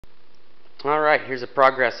Alright, here's a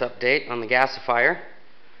progress update on the gasifier.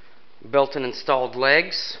 Built and installed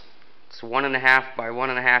legs. It's 1.5 by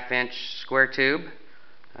 1.5 inch square tube.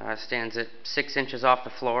 Stands at 6 inches off the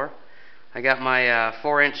floor. I got my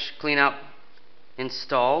 4-inch cleanout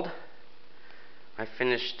installed. I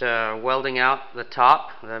finished welding out the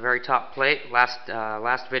top, the very top plate.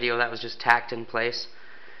 Last video that was just tacked in place.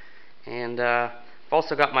 And I've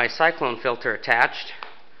also got my cyclone filter attached.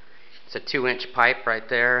 It's a 2-inch pipe right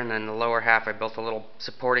there, and then the lower half I built a little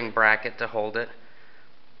supporting bracket to hold it.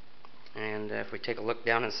 And if we take a look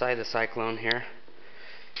down inside the cyclone here,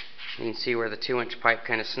 you can see where the 2-inch pipe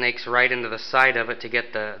kind of snakes right into the side of it to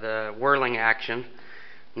get the whirling action.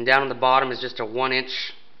 And down on the bottom is just a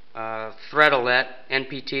 1-inch threadlet,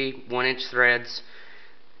 NPT 1-inch threads,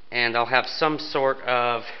 and I'll have some sort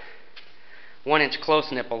of 1-inch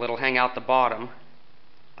close nipple that'll hang out the bottom,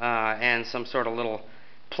 and some sort of little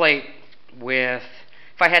plate with,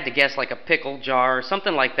 if I had to guess, like a pickle jar or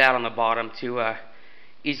something like that on the bottom to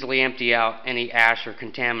easily empty out any ash or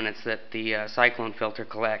contaminants that the cyclone filter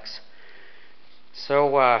collects.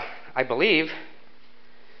 So I believe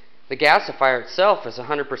the gasifier itself is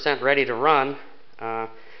 100% ready to run.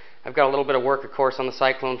 I've got a little bit of work, of course, on the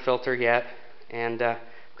cyclone filter yet, and I've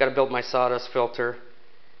got to build my sawdust filter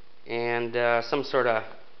and some sort of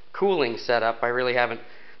cooling setup. I really haven't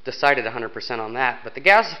decided 100% on that, but the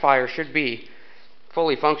gasifier should be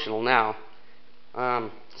fully functional now.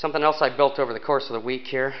 Something else I built over the course of the week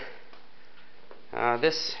here.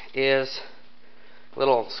 This is a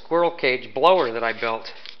little squirrel cage blower that I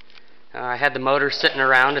built. I had the motor sitting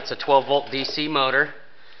around. It's a 12-volt DC motor.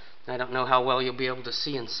 I don't know how well you'll be able to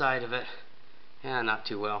see inside of it. Yeah, not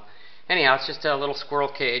too well. Anyhow, it's just a little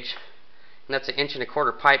squirrel cage, and that's an 1.25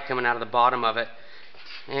 inch pipe coming out of the bottom of it.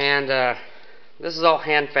 And this is all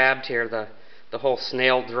hand fabbed here, the whole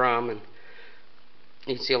snail drum, and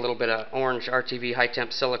you can see a little bit of orange RTV high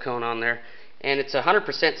temp silicone on there. And it's a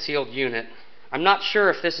 100% sealed unit. I'm not sure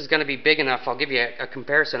if this is going to be big enough. I'll give you a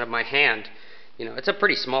comparison of my hand. You know, it's a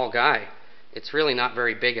pretty small guy. It's really not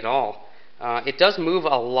very big at all. It does move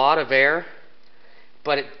a lot of air,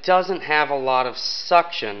 but it doesn't have a lot of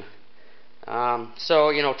suction. So,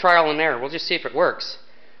 you know, trial and error. We'll just see if it works,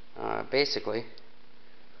 basically.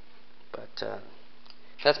 But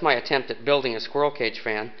that's my attempt at building a squirrel cage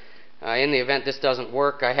fan. In the event this doesn't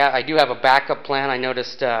work, I do have a backup plan. I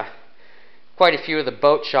noticed quite a few of the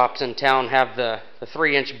boat shops in town have the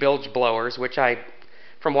 3-inch bilge blowers, which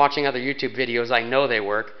from watching other YouTube videos, I know they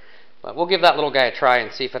work. But we'll give that little guy a try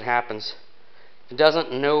and see if it happens. If it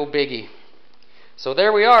doesn't, no biggie. So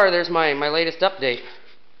there we are. There's my latest update.